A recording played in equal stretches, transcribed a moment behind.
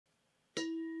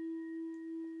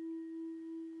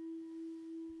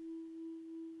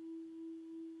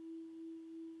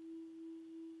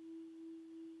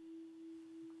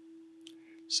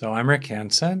So I'm Rick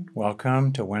Hanson.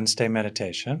 Welcome to Wednesday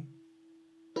Meditation.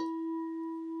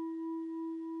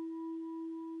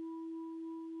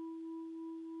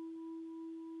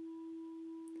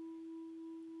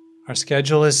 Our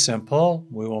schedule is simple.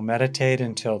 We will meditate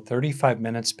until 35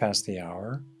 minutes past the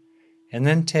hour, and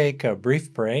then take a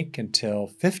brief break until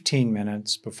 15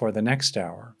 minutes before the next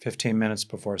hour, 15 minutes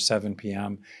before 7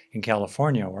 p.m. in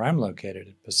California, where I'm located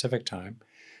at Pacific time.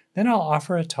 Then I'll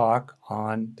offer a talk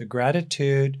on the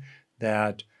gratitude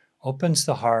that opens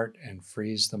the heart and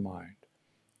frees the mind.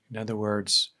 In other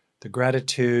words, the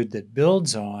gratitude that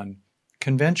builds on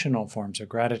conventional forms of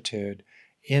gratitude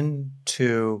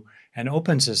into and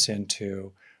opens us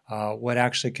into what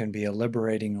actually can be a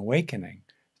liberating awakening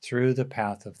through the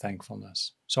path of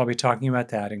thankfulness. So I'll be talking about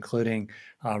that, including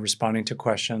responding to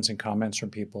questions and comments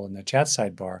from people in the chat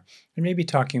sidebar, and maybe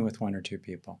talking with one or two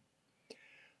people.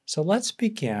 So let's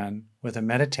begin with a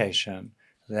meditation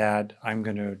that I'm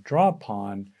going to draw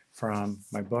upon from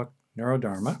my book,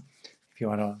 Neurodharma. If you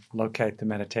want to locate the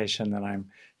meditation that I'm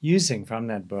using from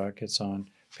that book, it's on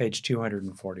page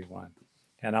 241,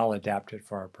 and I'll adapt it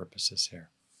for our purposes here.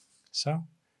 So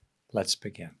let's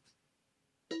begin.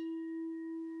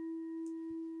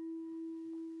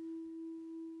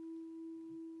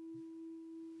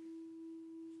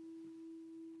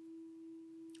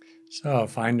 So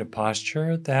find a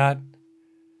posture that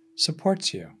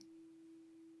supports you,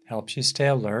 helps you stay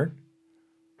alert,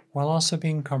 while also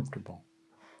being comfortable.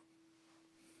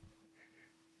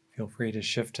 Feel free to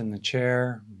shift in the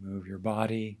chair, move your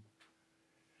body,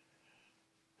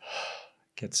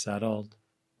 get settled.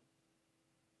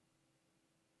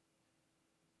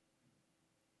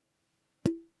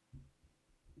 You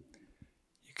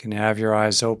can have your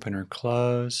eyes open or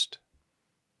closed.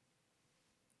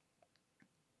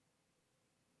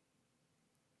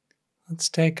 Let's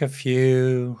take a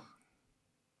few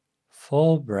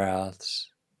full breaths.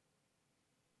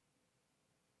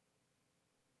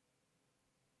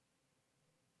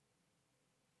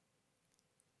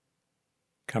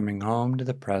 Coming home to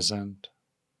the present.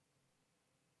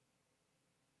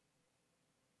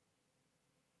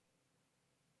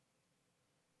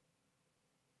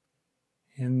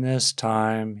 In this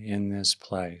time, in this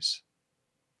place,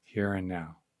 here and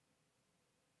now.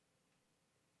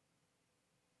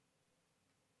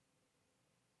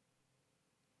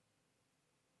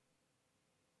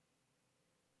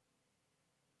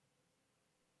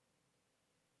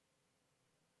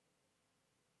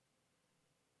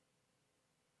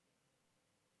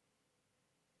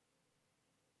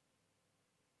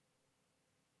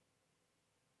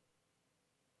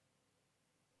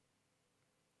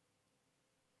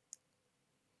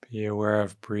 Be aware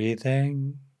of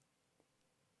breathing,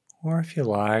 or if you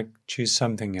like, choose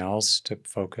something else to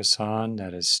focus on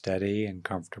that is steady and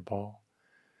comfortable.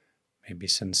 Maybe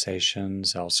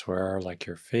sensations elsewhere, like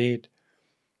your feet,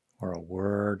 or a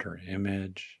word or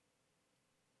image.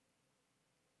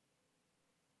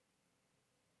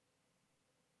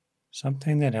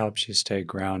 Something that helps you stay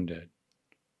grounded,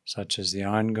 such as the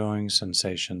ongoing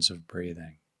sensations of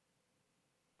breathing.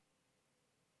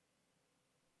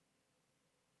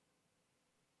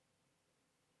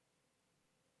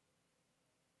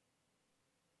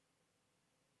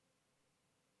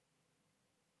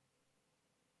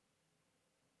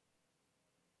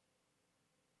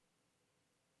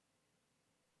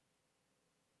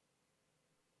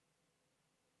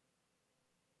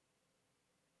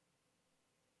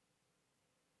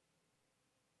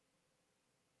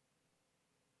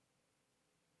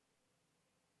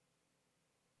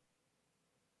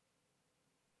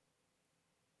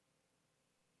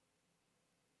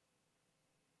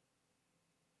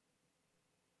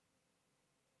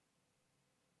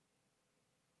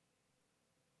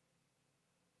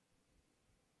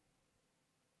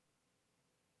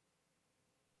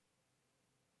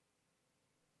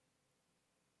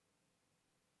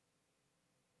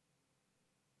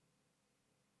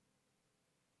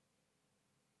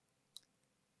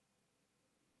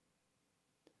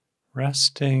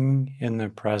 Resting in the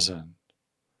present,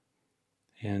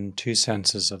 in two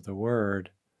senses of the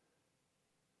word.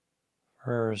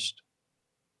 First,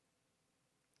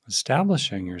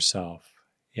 establishing yourself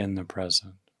in the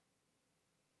present.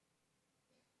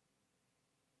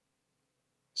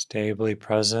 Stably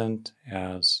present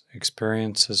as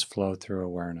experiences flow through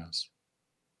awareness.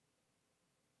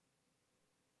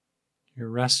 You're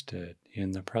rested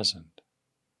in the present,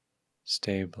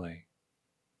 stably.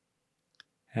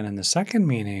 And in the second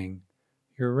meaning,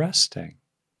 you're resting,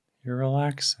 you're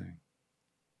relaxing.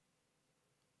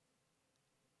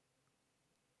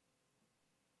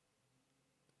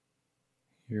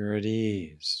 You're at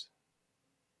ease.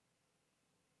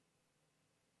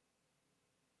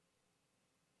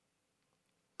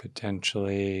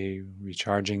 potentially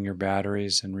recharging your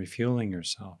batteries and refueling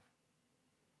yourself.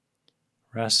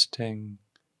 Resting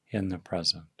in the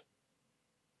present.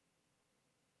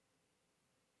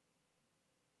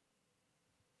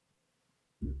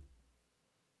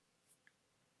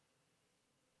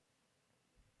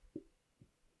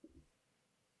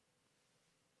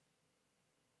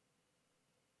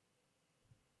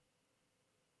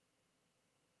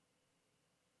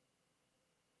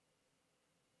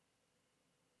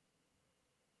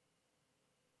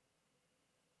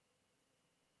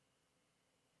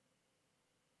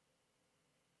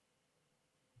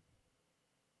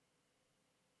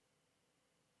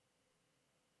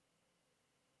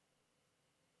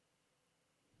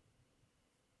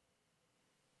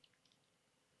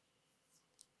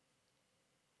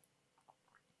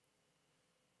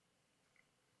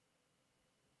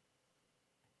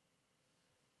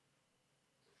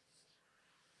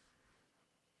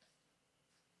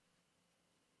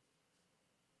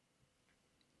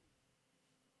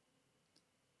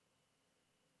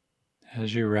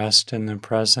 As you rest in the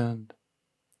present,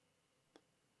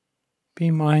 be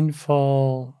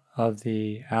mindful of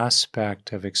the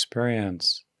aspect of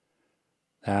experience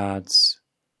that's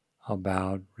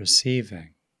about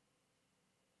receiving.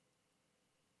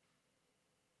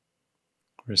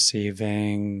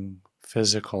 Receiving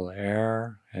physical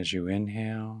air as you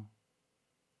inhale.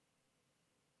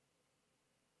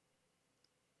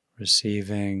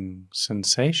 Receiving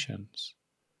sensations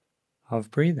of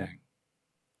breathing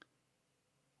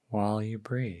while you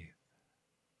breathe.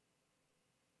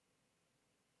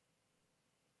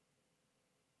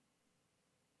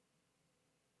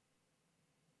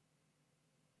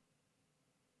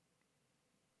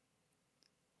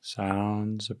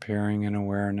 Sounds appearing in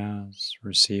awareness,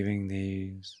 receiving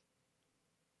these.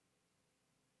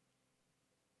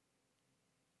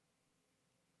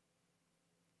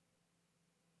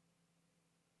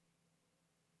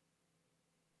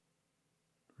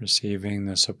 Receiving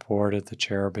the support of the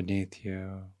chair beneath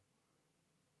you,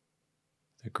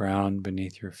 the ground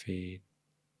beneath your feet.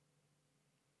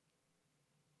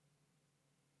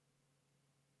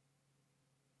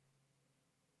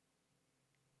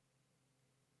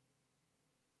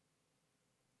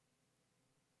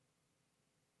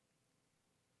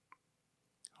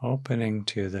 Opening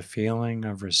to the feeling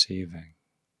of receiving.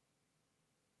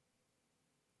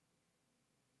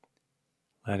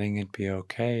 Letting it be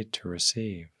okay to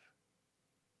receive.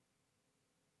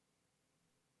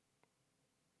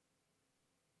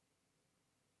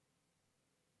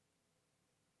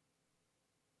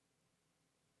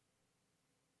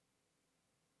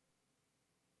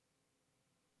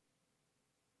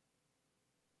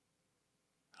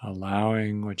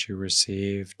 Allowing what you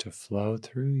receive to flow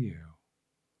through you.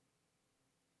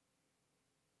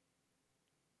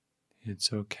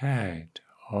 It's okay to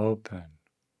open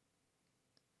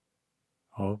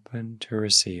to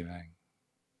receiving.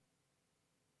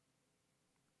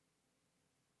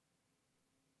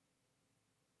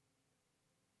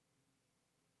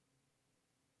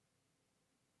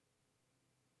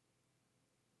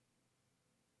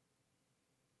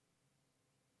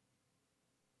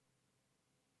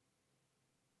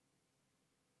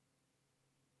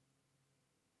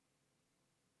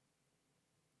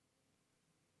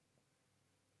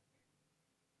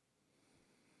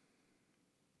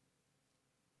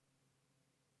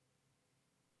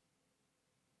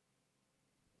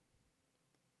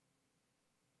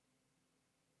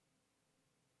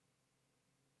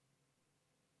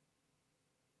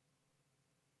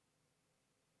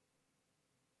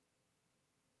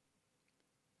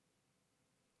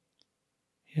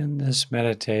 In this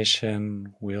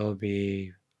meditation, we'll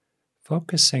be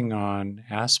focusing on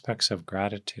aspects of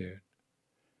gratitude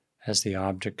as the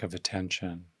object of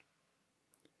attention.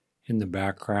 In the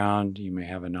background, you may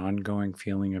have an ongoing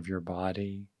feeling of your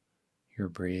body, your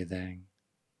breathing.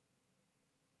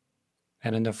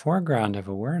 And in the foreground of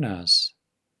awareness,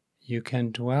 you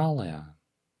can dwell in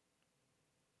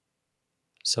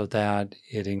so that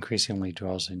it increasingly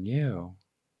dwells in you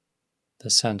the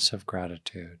sense of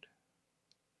gratitude.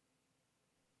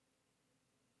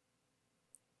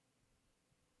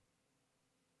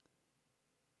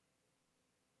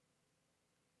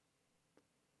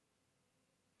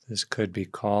 This could be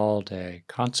called a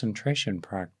concentration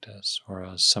practice or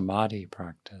a samadhi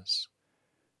practice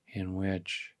in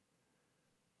which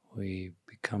we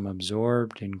become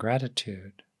absorbed in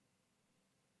gratitude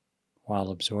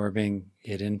while absorbing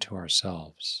it into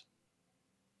ourselves.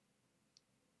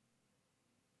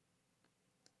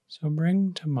 So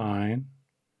bring to mind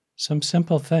some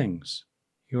simple things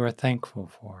you are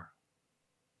thankful for.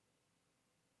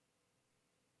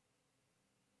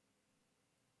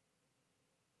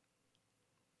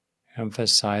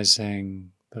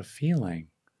 emphasizing the feeling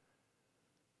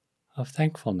of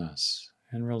thankfulness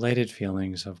and related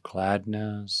feelings of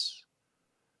gladness,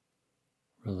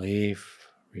 relief,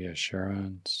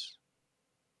 reassurance,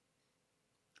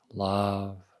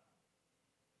 love,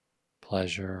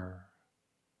 pleasure,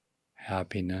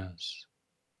 happiness.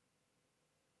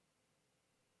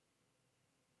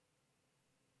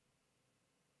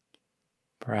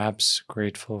 Perhaps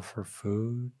grateful for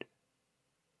food,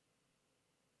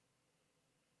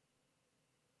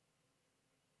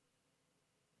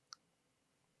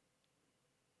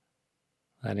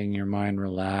 letting your mind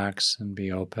relax and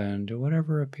be open to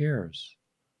whatever appears.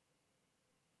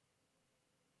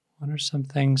 What are some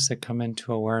things that come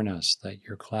into awareness that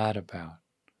you're glad about,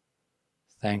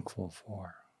 thankful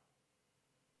for?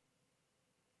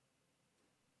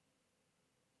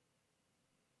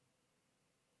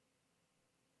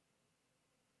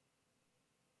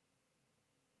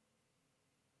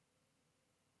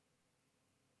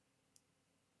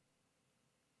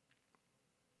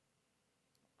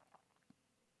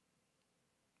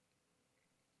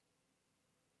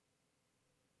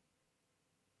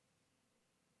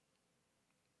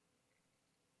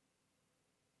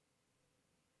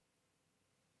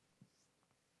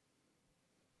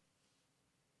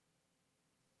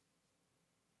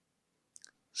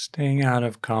 Staying out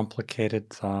of complicated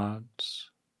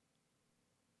thoughts,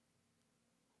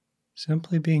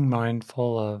 simply being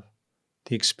mindful of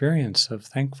the experience of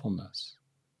thankfulness,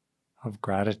 of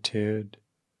gratitude,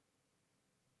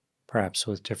 perhaps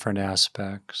with different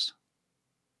aspects,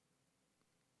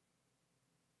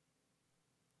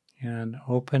 and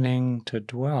opening to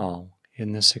dwell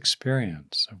in this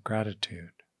experience of gratitude.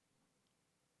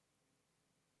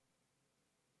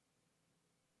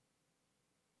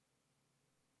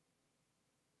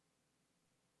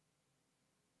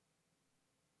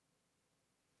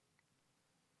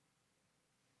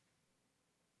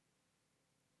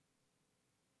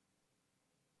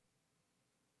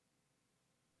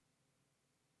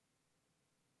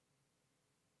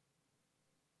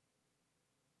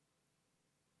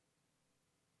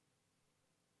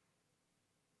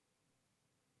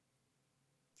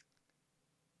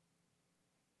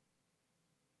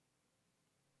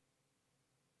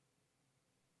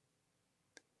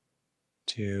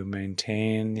 To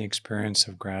maintain the experience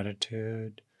of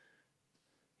gratitude,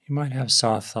 you might have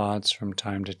soft thoughts from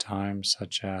time to time,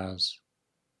 such as,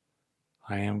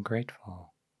 I am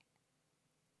grateful,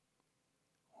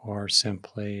 or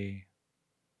simply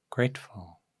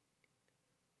grateful.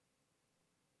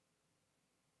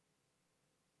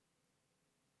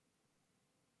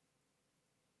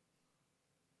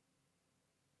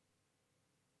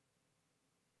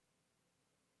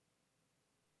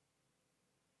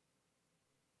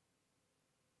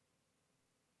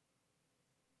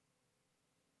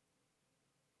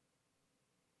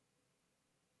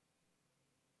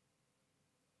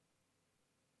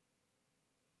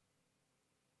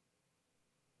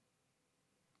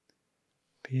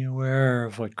 Be aware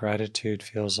of what gratitude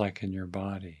feels like in your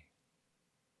body.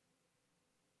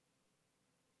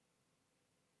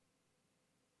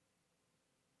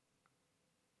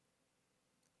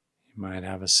 You might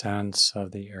have a sense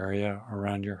of the area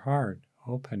around your heart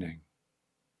opening.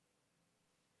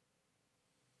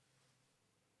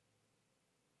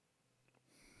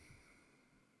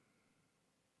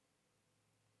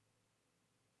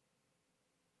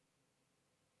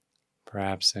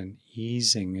 Perhaps an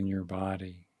easing in your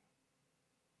body.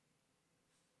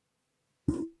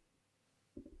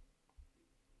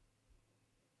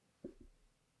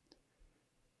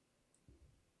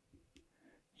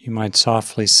 You might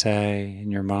softly say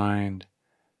in your mind,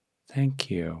 thank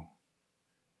you,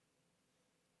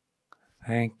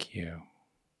 thank you,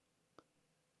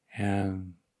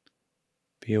 and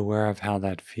be aware of how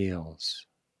that feels.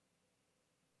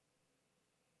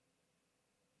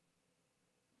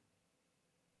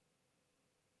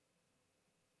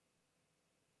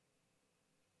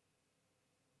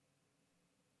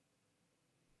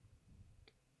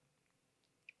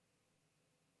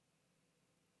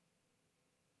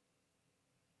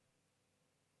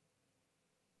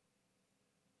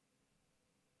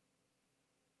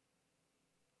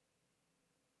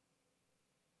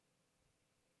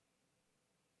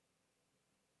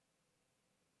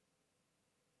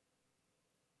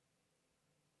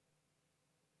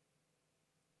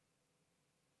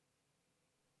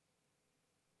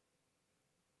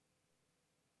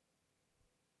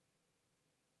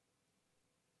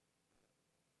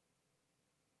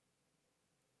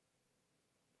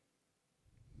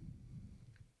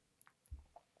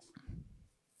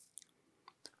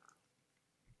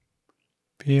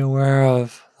 Be aware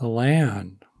of the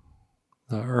land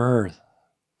the earth,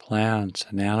 plants,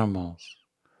 and animals?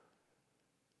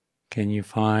 Can you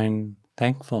find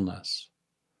thankfulness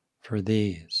for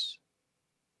these?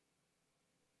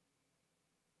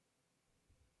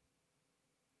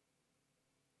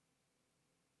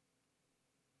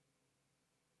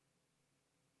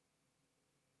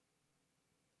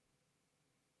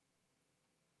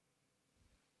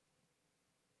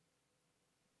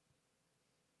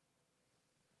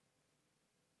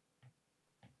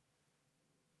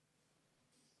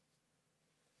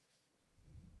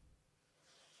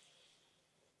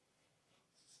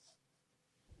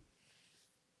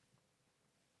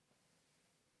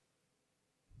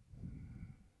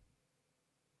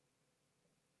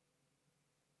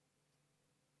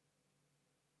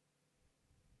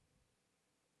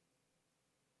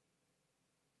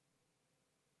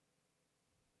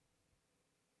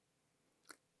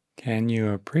 Can you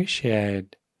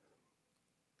appreciate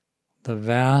the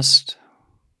vast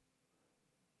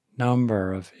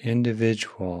number of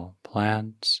individual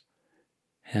plants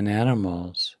and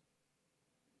animals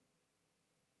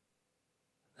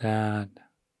that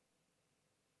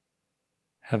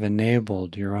have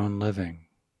enabled your own living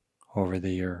over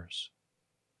the years?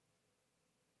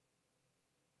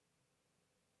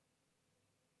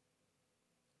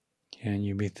 Can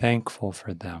you be thankful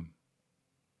for them?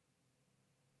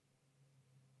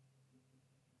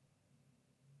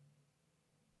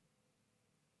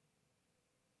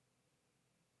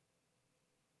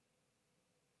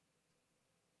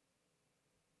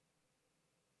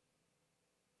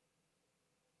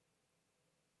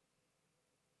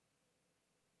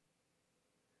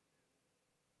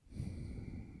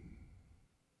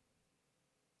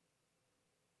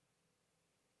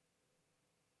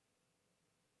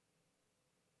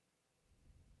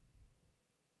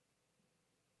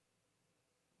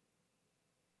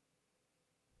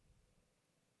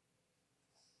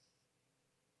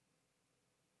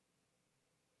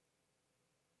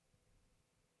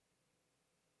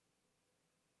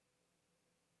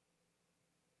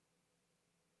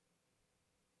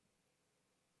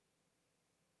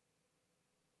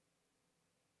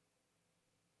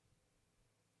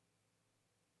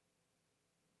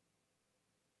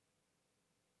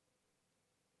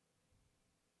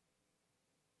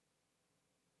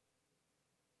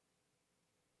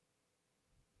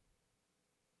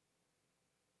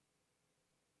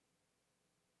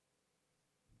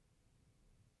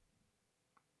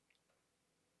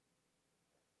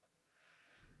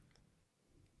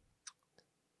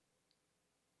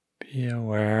 Be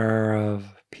aware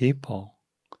of people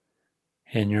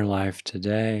in your life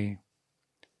today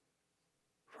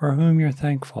for whom you're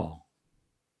thankful.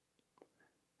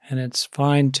 And it's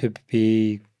fine to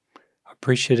be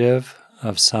appreciative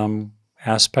of some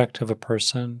aspect of a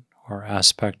person or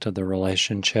aspect of the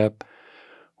relationship,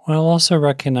 while also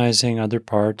recognizing other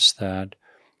parts that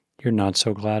you're not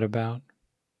so glad about.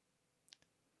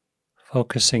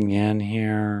 Focusing in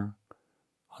here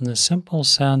on the simple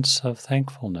sense of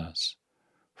thankfulness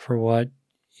for what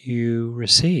you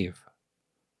receive,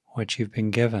 what you've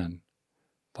been given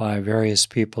by various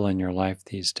people in your life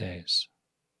these days.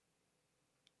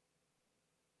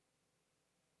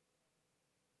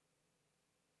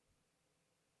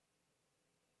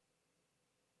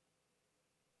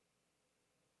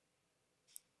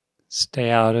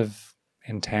 Stay out of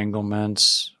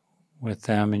entanglements with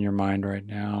them in your mind right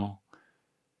now.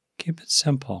 Keep it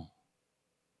simple.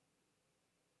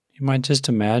 You might just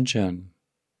imagine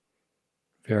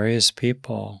various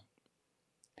people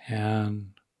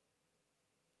and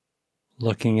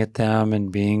looking at them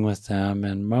and being with them,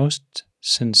 and most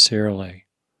sincerely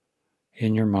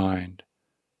in your mind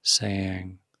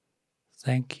saying,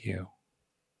 "Thank you,"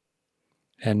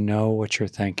 and know what you're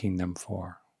thanking them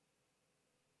for.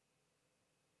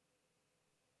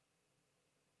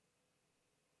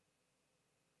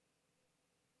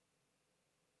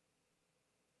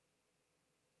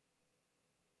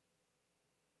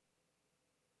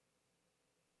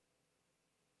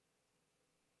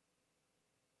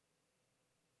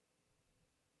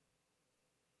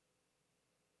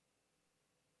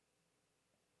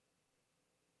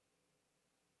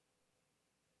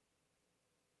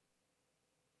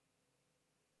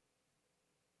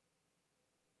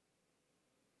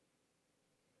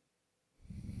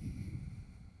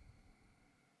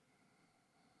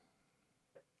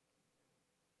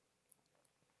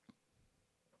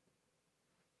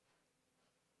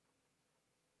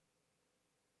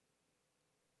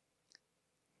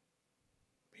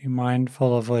 Be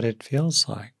mindful of what it feels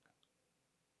like,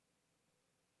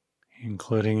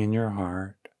 including in your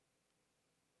heart,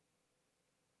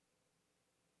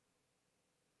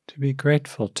 to be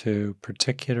grateful to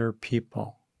particular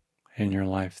people in your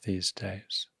life these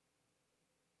days.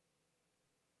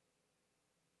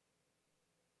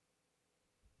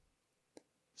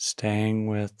 Staying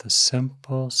with the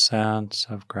simple sense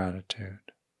of gratitude.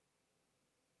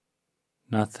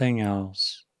 Nothing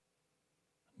else,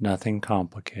 nothing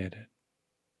complicated.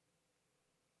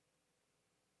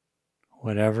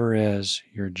 Whatever is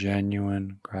your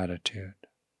genuine gratitude.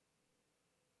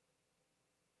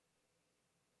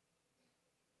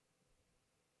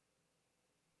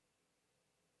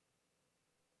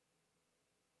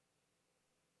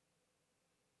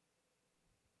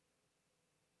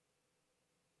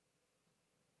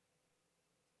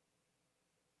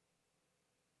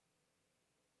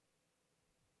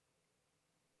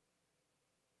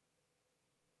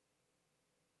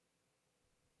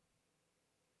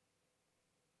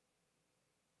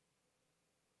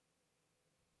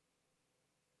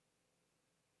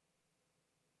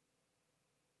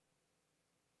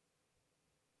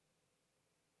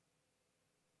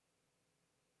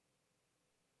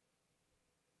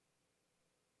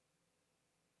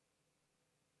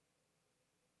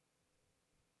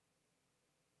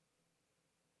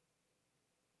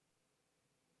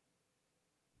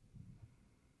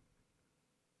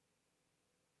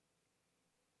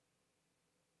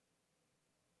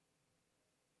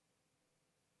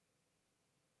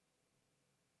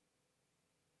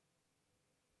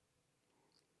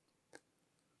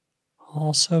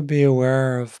 Also be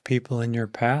aware of people in your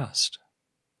past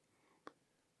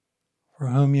for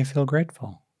whom you feel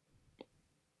grateful.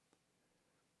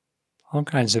 All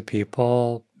kinds of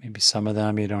people, maybe some of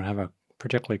them you don't have a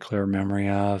particularly clear memory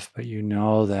of, but you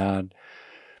know that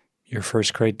your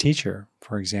first grade teacher,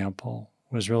 for example,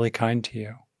 was really kind to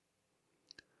you.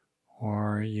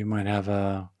 Or you might have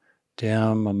a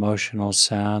dim emotional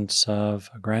sense of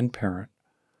a grandparent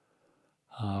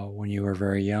when you were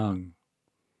very young.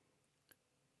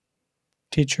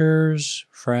 Teachers,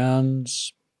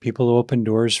 friends, people who opened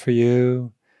doors for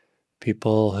you,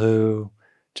 people who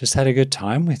just had a good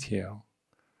time with you.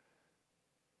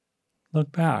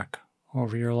 Look back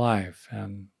over your life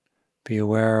and be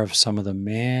aware of some of the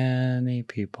many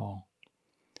people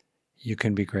you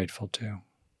can be grateful to.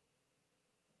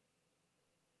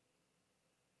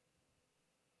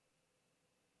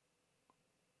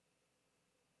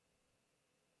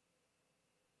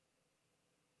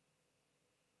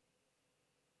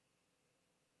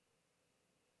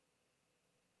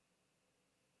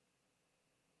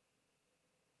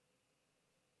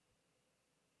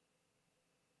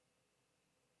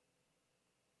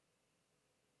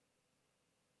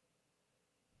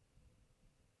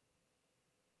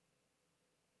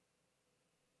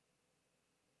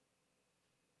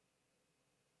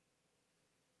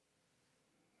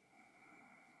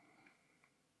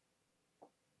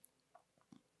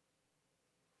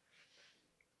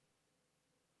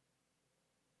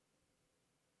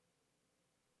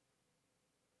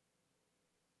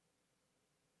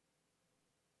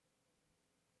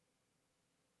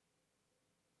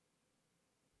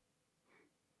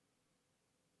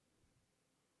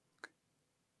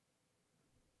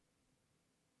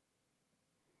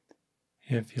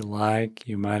 If you like,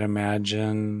 you might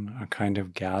imagine a kind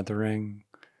of gathering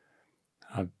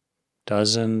of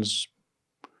dozens,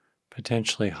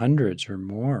 potentially hundreds or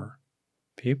more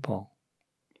people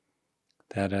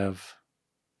that have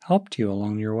helped you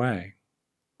along your way.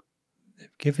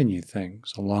 They've given you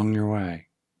things along your way.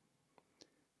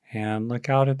 And look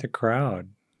out at the crowd.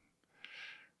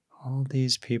 All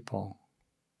these people.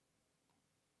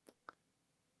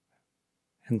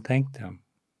 And thank them.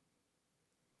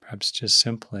 Perhaps just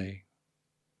simply,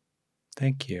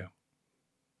 thank you.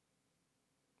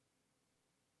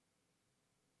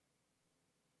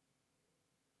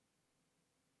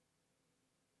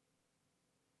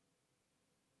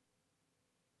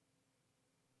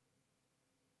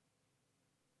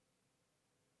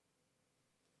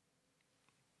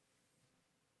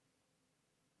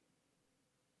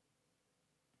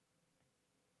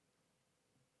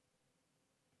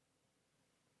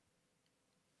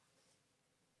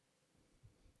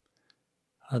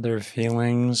 Other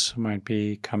feelings might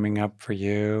be coming up for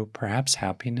you, perhaps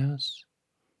happiness,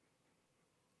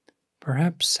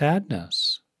 perhaps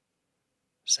sadness.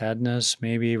 Sadness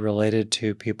may be related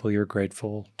to people you're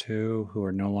grateful to who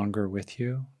are no longer with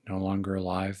you, no longer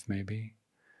alive, maybe.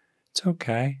 It's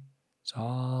okay. It's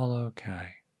all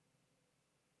okay.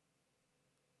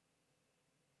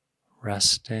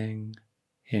 Resting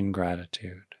in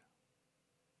gratitude.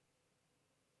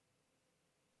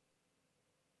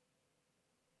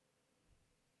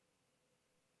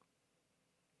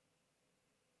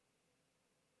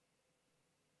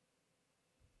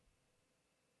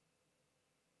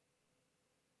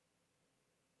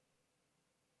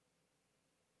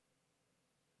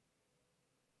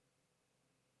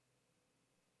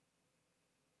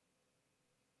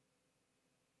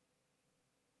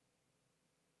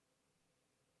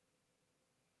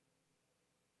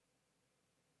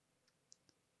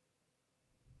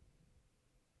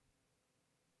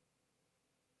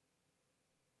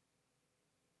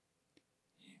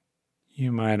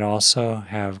 You might also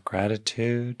have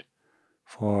gratitude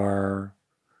for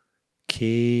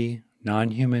key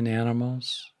non-human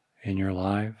animals in your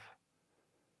life,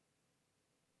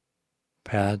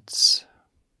 pets,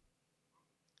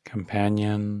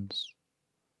 companions,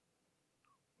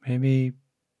 maybe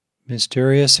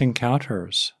mysterious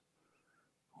encounters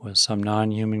with some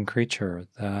non-human creature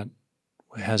that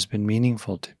has been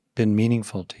meaningful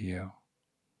to you.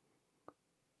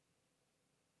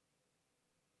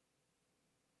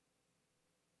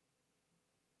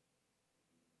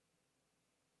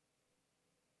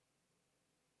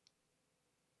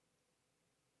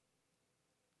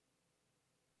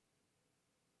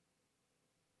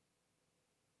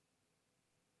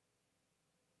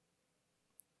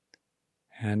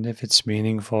 And if it's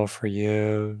meaningful for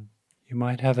you, you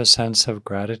might have a sense of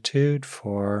gratitude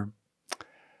for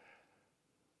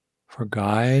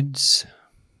guides,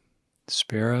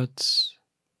 spirits,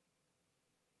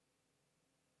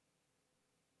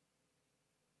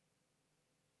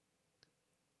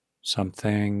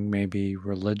 something maybe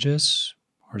religious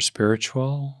or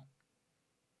spiritual,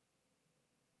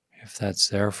 if that's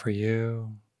there for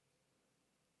you.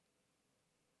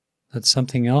 That's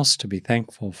something else to be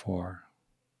thankful for.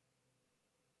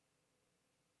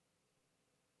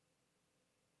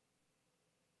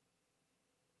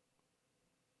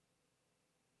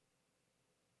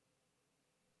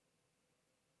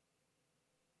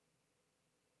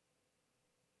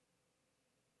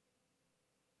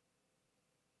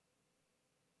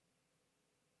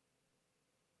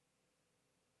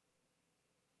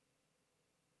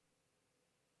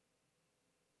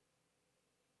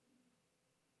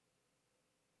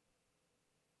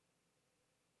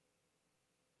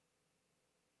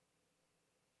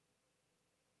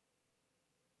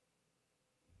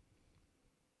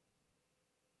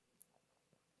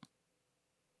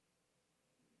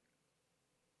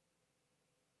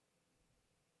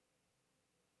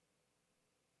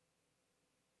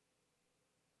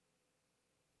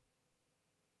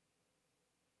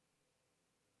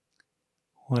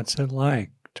 What's it like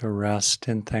to rest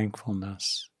in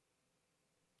thankfulness?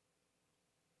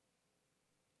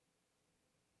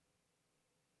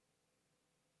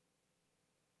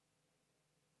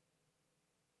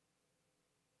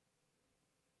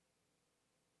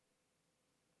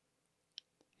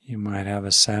 You might have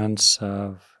a sense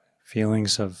of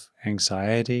feelings of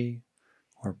anxiety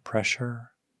or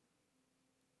pressure,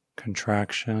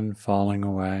 contraction, falling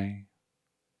away.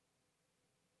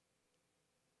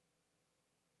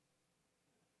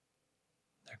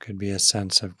 There could be a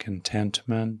sense of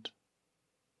contentment.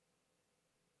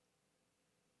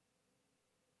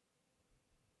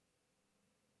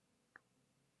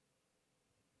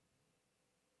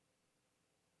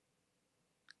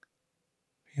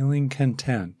 Feeling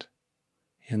content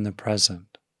in the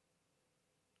present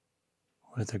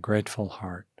with a grateful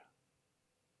heart.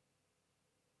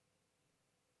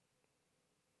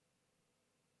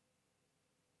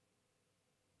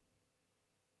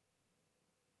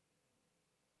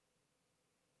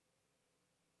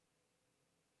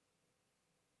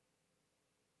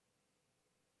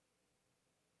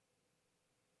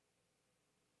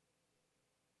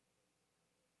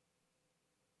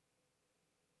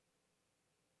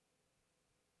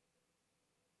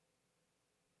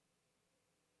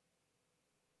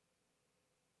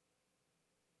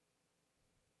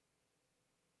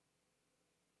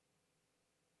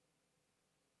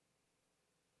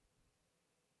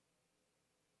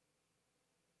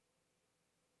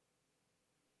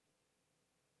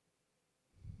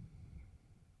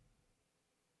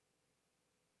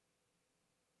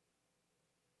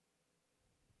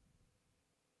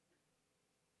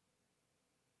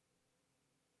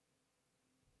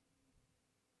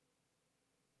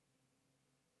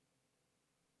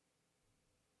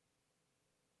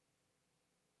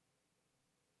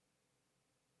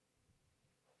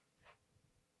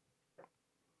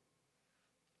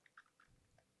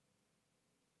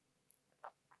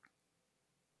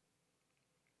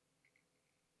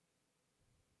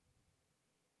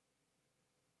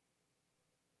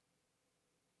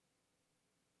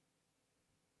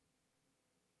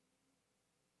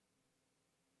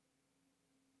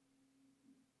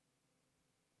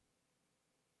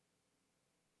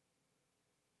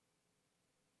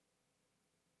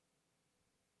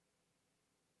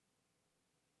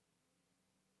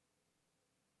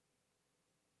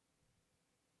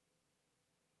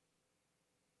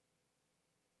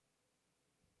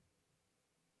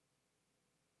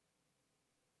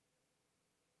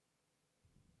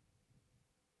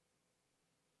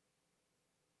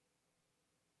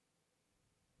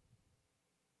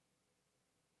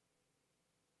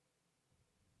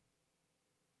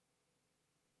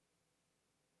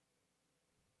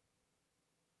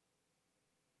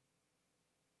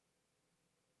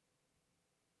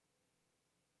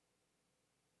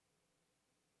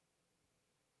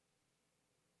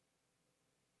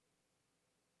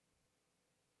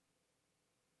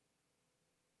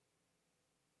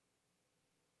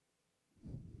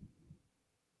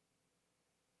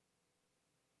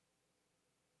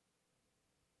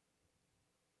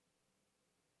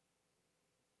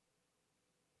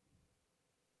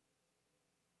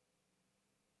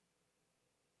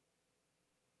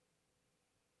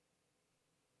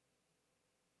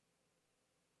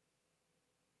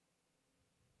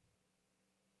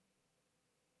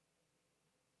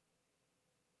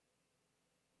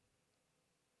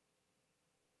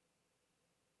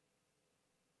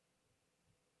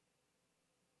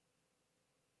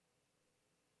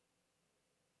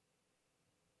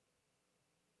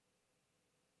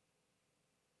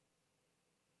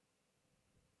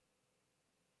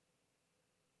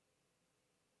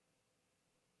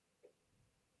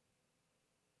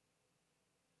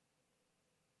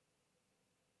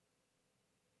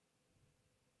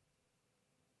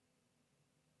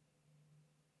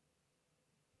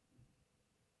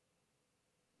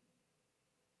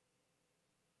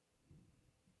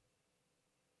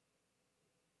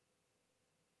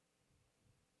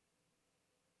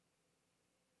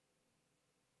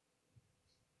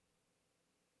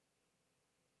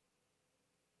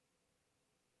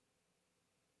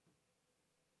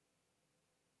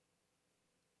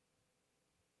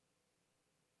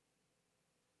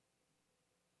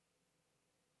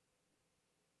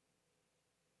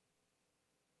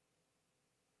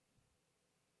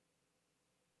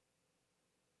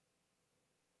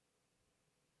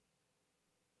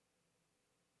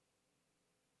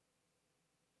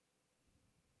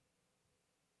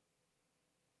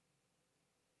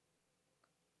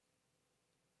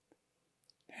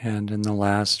 And in the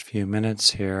last few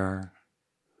minutes here,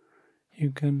 you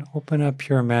can open up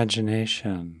your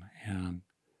imagination and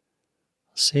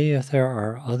see if there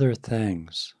are other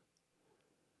things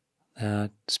that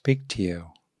speak to you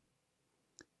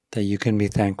that you can be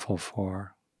thankful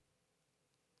for.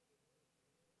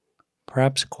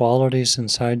 Perhaps qualities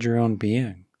inside your own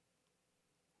being,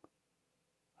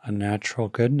 a natural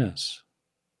goodness.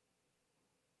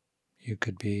 You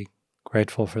could be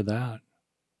grateful for that.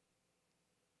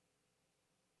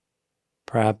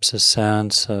 Perhaps a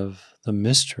sense of the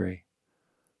mystery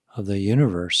of the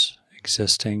universe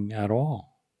existing at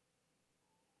all.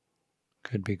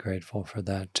 Could be grateful for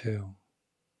that too.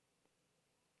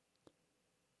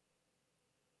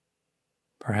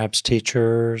 Perhaps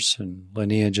teachers and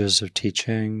lineages of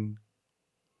teaching.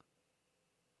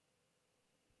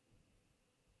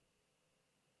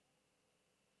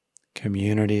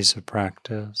 Communities of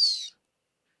practice.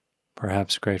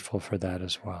 Perhaps grateful for that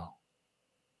as well.